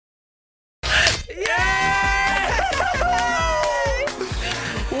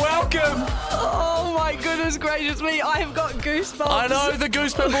Welcome. Oh my goodness gracious me, I have got goosebumps. I know, the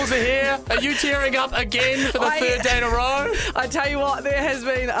goose pimples are here. Are you tearing up again for the third day in a row? I tell you what, there has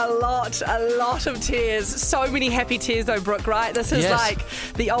been a lot of tears. So many happy tears though, Brooke, right? This is like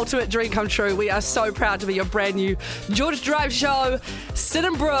the ultimate dream come true. We are so proud to be your brand new George Drive show. Sin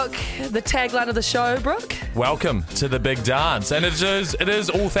and Brooke, the tagline of the show, Brooke. Welcome to the big dance. And it is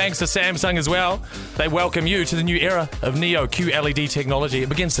all thanks to Samsung as well. They welcome you to the new era of Neo QLED technology. It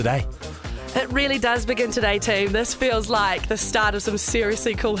begins today. It really does begin today, team. This feels like the start of some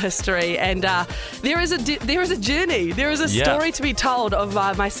seriously cool history, and there is a journey. There is a story to be told of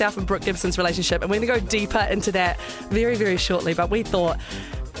myself and Brooke Gibson's relationship, and we're going to go deeper into that very, very shortly. But we thought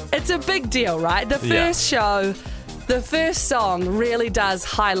it's a big deal, right? The first show, the first song really does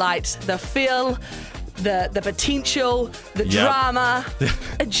highlight the feel, the potential, the drama.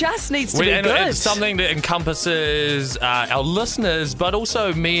 It just needs to be good. It's something that encompasses our listeners, but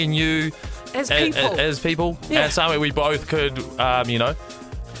also me and you. As people, and something we both could, a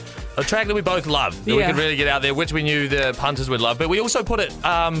track that we both love, that we could really get out there, which we knew the punters would love. But we also put it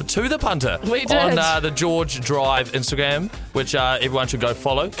to the punter on the George Drive Instagram, which everyone should go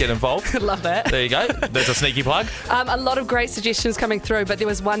follow, get involved. Love that. There you go. There's a sneaky plug. A lot of great suggestions coming through, but there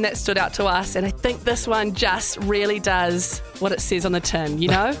was one that stood out to us, and I think this one just really does what it says on the tin, you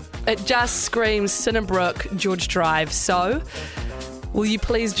know? It just screams Sin and Brooke, George Drive. So, will you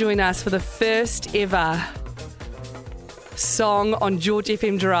please join us for the first ever song on George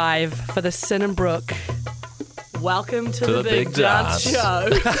FM Drive for the Sin and Brooke? Welcome to the Big Dance Show.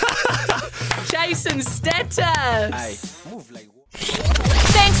 Jason Status.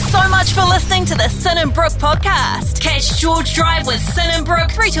 Thanks so much for listening to the Sin and Brooke podcast. Catch George Drive with Sin and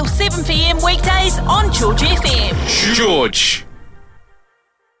Brooke 3 till 7 p.m. weekdays on George FM. George.